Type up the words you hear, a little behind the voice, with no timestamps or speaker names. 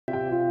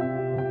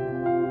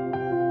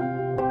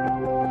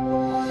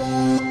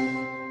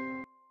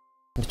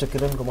Mr.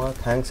 Kiran Kumar,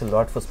 thanks a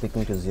lot for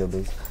speaking to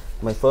ZeoBase.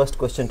 My first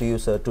question to you,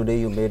 sir, today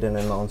you made an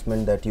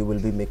announcement that you will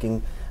be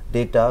making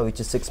data which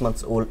is 6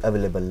 months old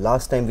available.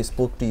 Last time we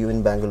spoke to you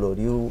in Bangalore,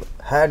 you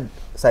had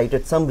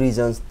cited some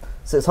reasons,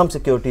 some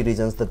security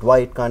reasons that why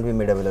it can't be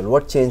made available.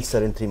 What changed,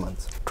 sir, in 3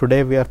 months?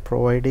 Today we are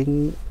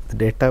providing the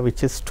data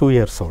which is 2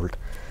 years old.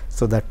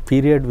 So that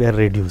period we are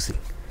reducing.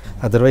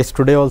 Otherwise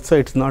today also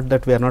it's not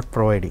that we are not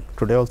providing.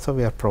 Today also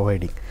we are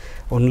providing.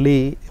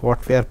 Only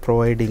what we are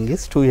providing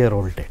is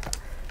 2-year-old data.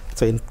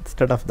 So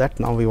instead of that,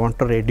 now we want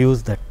to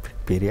reduce that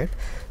period.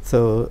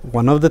 So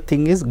one of the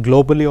thing is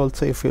globally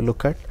also, if you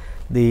look at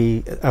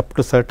the up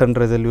to certain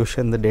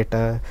resolution, the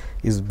data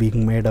is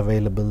being made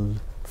available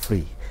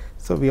free.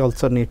 So we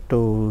also need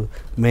to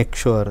make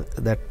sure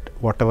that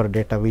whatever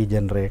data we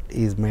generate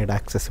is made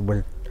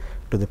accessible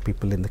to the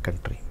people in the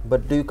country.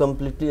 But do you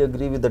completely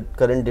agree with the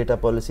current data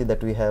policy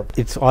that we have?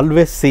 It's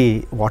always,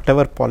 see,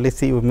 whatever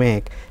policy you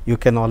make, you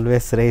can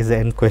always raise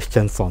n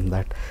questions on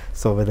that.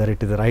 So whether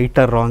it is right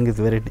or wrong is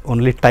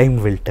only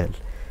time will tell.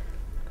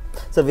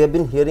 So we have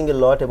been hearing a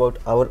lot about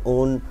our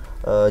own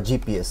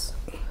GPS.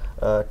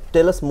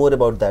 Tell us more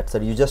about that, sir.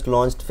 You just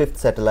launched 5th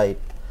satellite,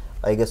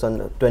 I guess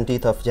on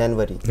 20th of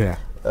January. Yeah.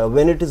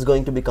 When it is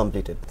going to be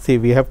completed? See,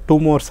 we have 2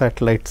 more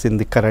satellites in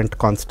the current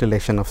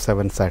constellation of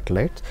 7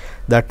 satellites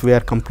that we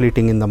are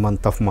completing in the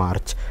month of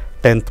March.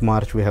 10th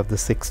March we have the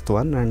 6th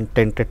one, and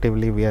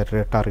tentatively we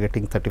are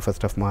targeting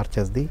 31st of March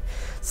as the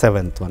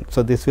 7th one.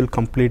 So this will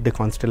complete the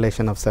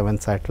constellation of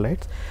 7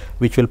 satellites,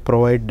 which will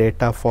provide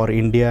data for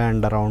India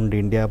and around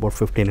India, about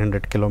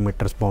 1500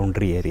 kilometers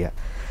boundary area.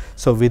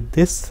 So with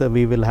this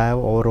we will have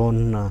our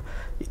own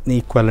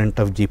equivalent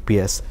of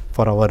GPS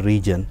for our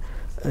region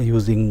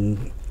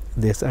using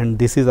this, and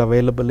this is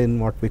available in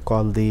what we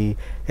call the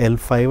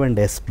L5 and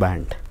S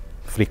band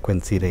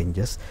frequency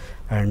ranges.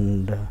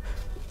 And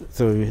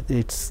so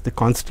it's the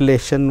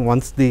constellation.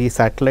 Once the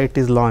satellite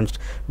is launched,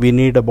 we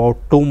need about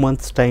 2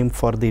 months time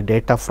for the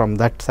data from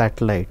that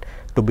satellite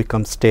to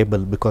become stable,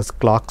 because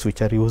clocks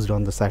which are used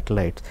on the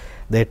satellites,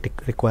 they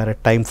require a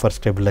time for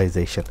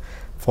stabilization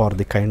for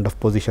the kind of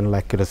positional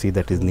accuracy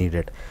that is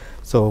needed.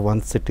 So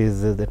once it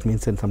is that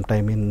means in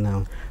sometime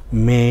in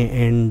May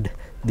end,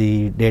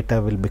 the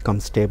data will become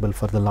stable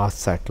for the last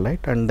satellite,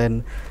 and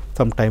then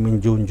sometime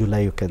in June, July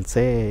you can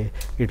say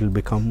it will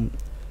become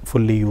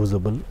fully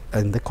usable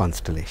in the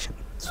constellation.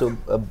 So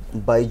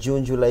by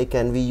June, July,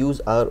 can we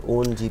use our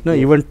own GPS? No,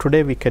 even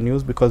today we can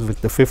use, because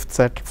with the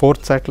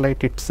 4th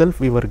satellite itself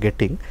we were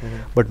getting,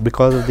 but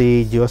because of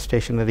the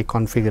geostationary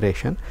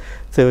configuration,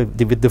 so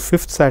with the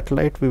 5th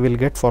satellite we will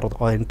get for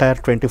the entire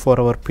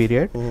 24-hour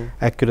period,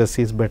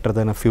 accuracy is better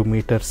than a few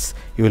meters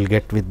you will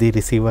get with the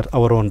receiver,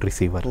 our own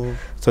receiver.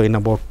 So in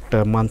about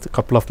a month,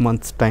 couple of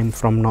months time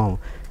from now,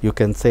 you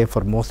can say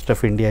for most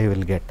of India you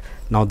will get.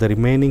 Now the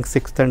remaining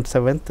 6th and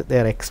 7th, they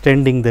are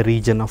extending the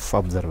region of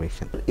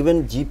observation.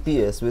 Even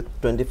GPS with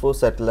 24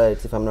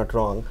 satellites, if I'm not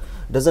wrong,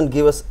 doesn't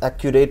give us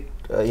accurate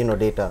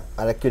data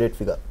or accurate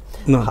figure.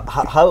 No.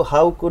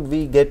 How could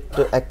we get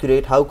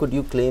accurate? How could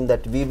you claim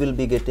that we will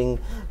be getting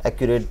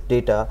accurate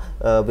data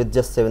with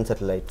just 7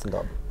 satellites in the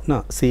orbit?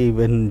 No, see,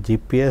 when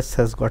GPS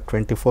has got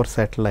 24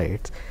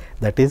 satellites,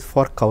 that is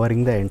for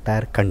covering the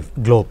entire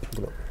globe.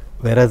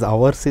 Whereas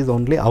ours is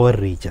only our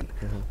region.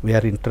 We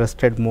are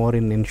interested more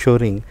in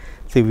ensuring,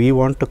 see, we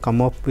want to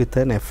come up with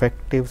an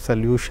effective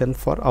solution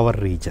for our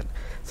region.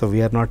 So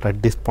we are not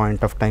at this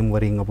point of time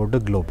worrying about the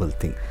global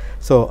thing.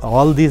 So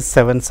all these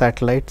 7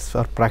 satellites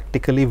are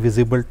practically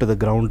visible to the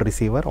ground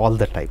receiver all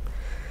the time.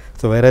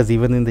 So whereas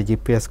even in the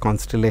GPS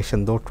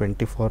constellation, though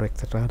 24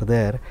 etc. are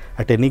there,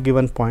 at any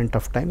given point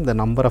of time the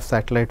number of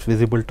satellites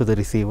visible to the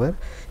receiver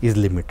is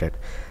limited.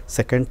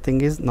 Second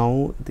thing is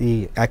now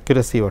the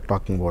accuracy we are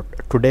talking about.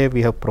 Today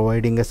we are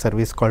providing a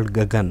service called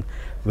GAGAN,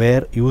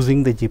 where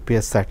using the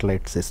GPS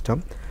satellite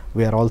system,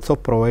 we are also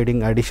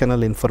providing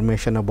additional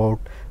information about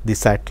the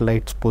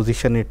satellite's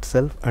position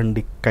itself and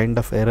the kind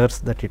of errors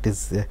that it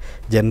is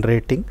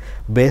generating,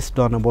 based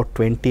on about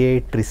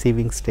 28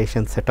 receiving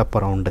stations set up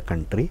around the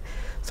country.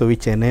 So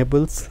which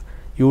enables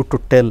you to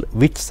tell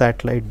which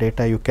satellite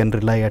data you can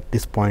rely at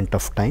this point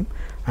of time,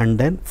 and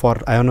then for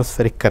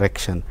ionospheric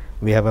correction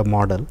we have a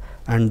model,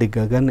 and the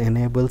GAGAN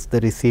enables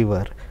the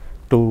receiver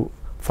to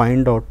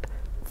find out,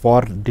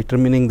 for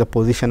determining the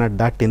position at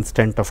that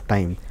instant of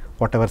time,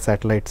 whatever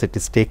satellites it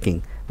is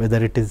taking,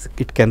 whether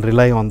it can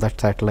rely on that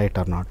satellite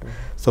or not.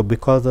 So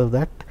because of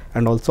that,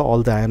 and also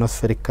all the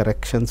ionospheric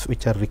corrections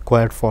which are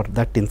required for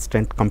that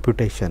instant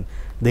computation,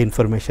 the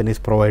information is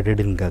provided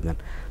in GAGAN.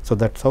 So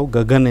that's how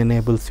GAGAN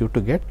enables you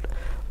to get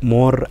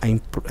more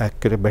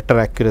better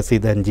accuracy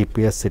than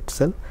GPS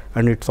itself,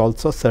 and it's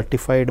also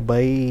certified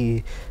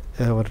by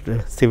our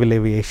Civil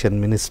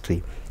Aviation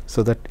Ministry,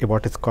 so that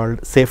what is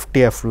called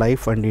safety of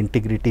life and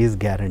integrity is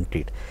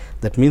guaranteed.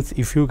 That means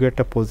if you get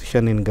a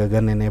position in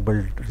GAGAN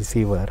enabled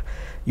receiver,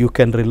 you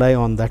can rely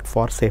on that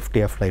for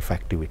safety of life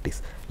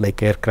activities, like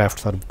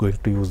aircrafts are going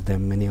to use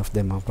them, many of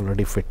them are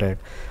already fitted.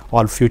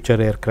 All future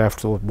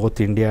aircrafts,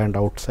 both India and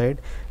outside,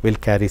 will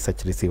carry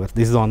such receivers.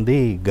 This is on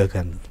the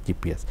GAGAN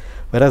GPS.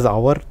 Whereas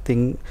our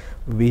thing,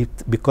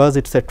 because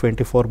it's a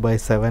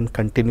 24/7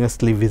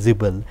 continuously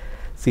visible,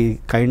 see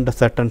kind of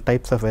certain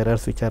types of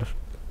errors which are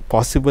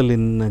possible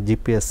in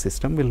GPS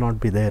system will not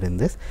be there in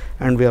this,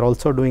 and we are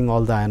also doing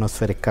all the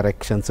ionospheric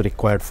corrections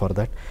required for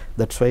that.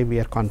 That's why we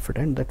are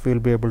confident that we will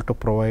be able to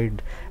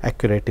provide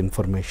accurate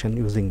information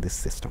using this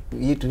system.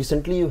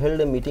 Recently you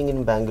held a meeting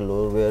in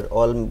Bangalore where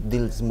all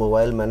these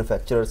mobile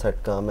manufacturers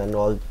had come and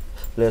all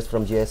players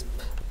from GIS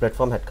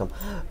platform had come.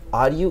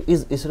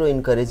 Is ISRO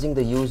encouraging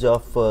the use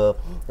of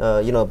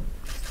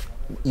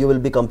you will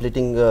be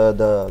completing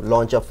the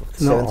launch of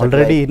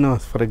already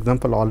for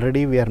example,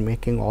 already we are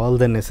making all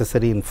the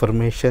necessary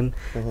information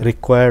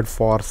required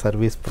for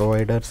service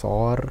providers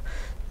or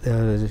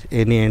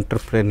any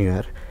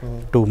entrepreneur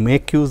to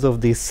make use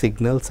of these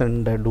signals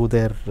and do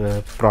their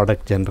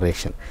product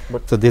generation.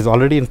 So this is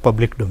already in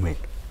public domain.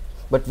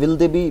 But will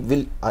they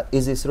be,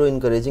 is ISRO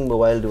encouraging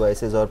mobile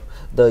devices or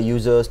the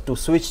users to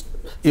switch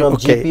from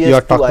GPS you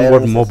are to talking IRNSS?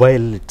 about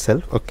mobile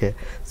itself. Okay.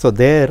 So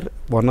there,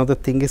 one of the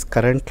thing is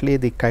currently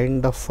the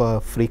kind of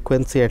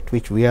frequency at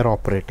which we are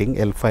operating,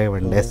 L5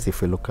 and S,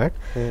 if you look at,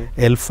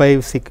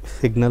 L5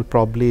 signal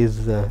probably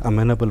is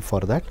amenable for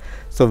that.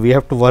 So we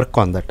have to work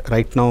on that.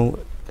 Right now,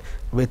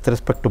 with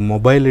respect to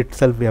mobile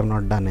itself, we have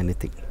not done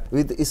anything.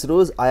 With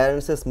ISRO's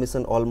IRNSS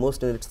mission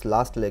almost in its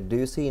last leg, do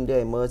you see India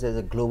emerge as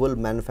a global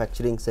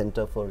manufacturing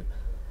center for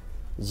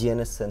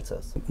GNS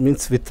sensors?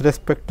 Means with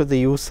respect to the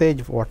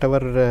usage, whatever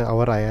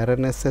our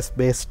IRNSS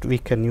based we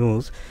can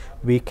use,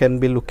 we can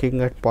be looking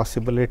at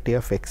possibility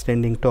of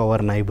extending to our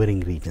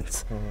neighboring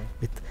regions.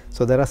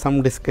 So there are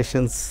some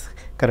discussions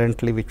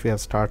currently which we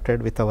have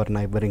started with our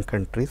neighboring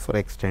countries for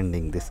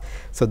extending this.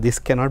 So this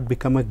cannot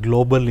become a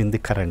global in the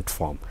current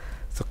form.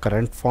 So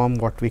current form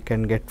what we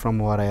can get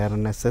from our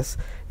IRNSS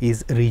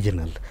is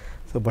regional.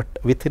 So but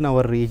within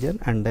our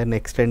region and then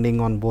extending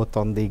on both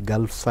on the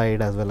Gulf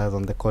side as well as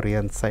on the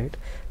Korean side,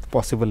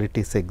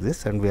 possibilities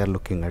exist and we are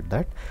looking at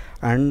that.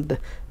 And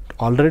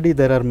already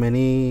there are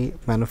many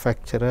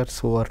manufacturers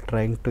who are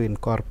trying to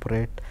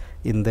incorporate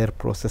in their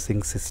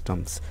processing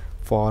systems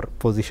for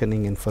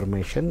positioning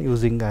information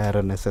using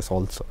IRNSS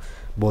also.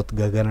 Both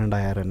GAGAN and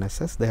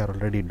IRNSS, they are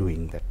already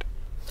doing that.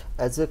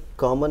 As a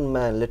common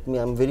man,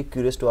 I'm very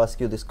curious to ask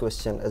you this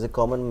question. As a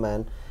common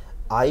man,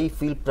 I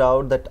feel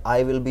proud that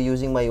I will be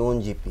using my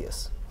own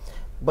GPS.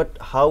 But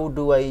how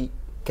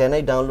can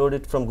I download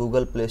it from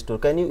Google Play Store?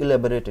 Can you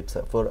elaborate it,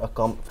 sir,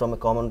 from a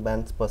common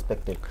man's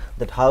perspective,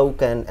 that how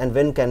can and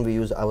when can we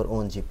use our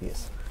own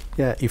GPS?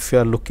 Yeah, if you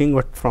are looking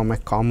at from a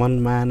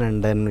common man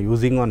and then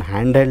using on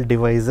handheld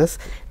devices,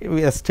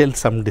 we are still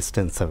some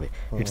distance away.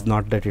 It's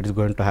not that it is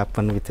going to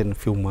happen within a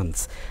few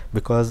months,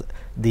 because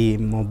the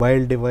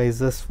mobile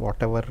devices,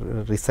 whatever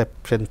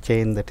reception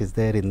chain that is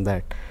there in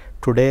that,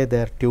 today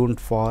they are tuned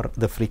for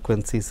the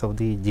frequencies of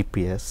the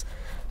GPS,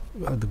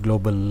 the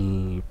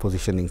global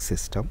positioning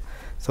system.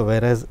 So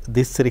whereas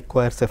this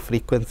requires a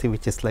frequency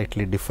which is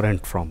slightly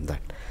different from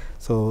that.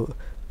 So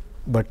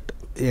but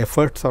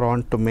efforts are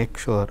on to make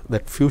sure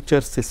that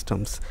future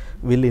systems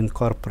will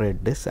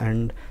incorporate this,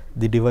 and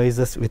the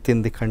devices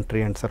within the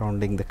country and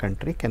surrounding the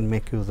country can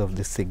make use of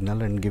this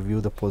signal and give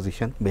you the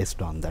position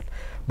based on that.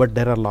 But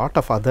there are a lot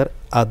of other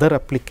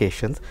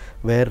applications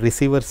where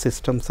receiver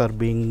systems are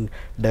being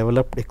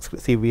developed.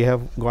 See, we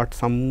have got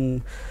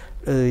some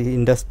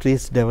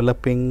industries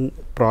developing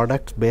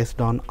products based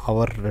on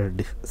our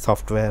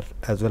software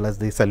as well as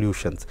the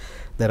solutions.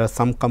 There are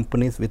some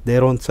companies with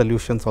their own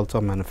solutions also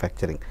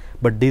manufacturing,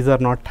 but these are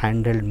not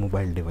handheld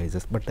mobile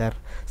devices, but they are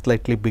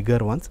slightly bigger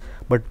ones,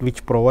 but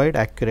which provide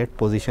accurate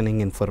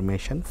positioning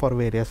information for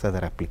various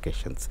other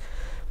applications.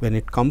 When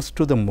it comes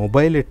to the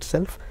mobile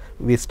itself,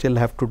 we still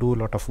have to do a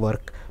lot of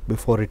work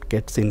before it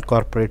gets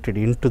incorporated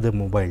into the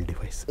mobile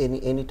device.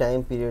 Any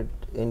time period,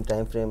 any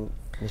time frame,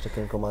 Mr.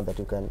 Kiran Kumar, that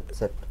you can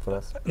set for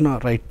us? No,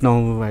 right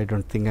now I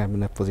don't think I am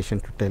in a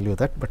position to tell you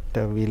that, but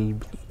we'll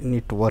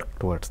need to work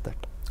towards that.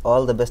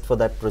 All the best for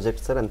that project,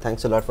 sir, and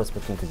thanks a lot for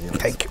speaking to you.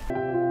 Thank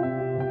you.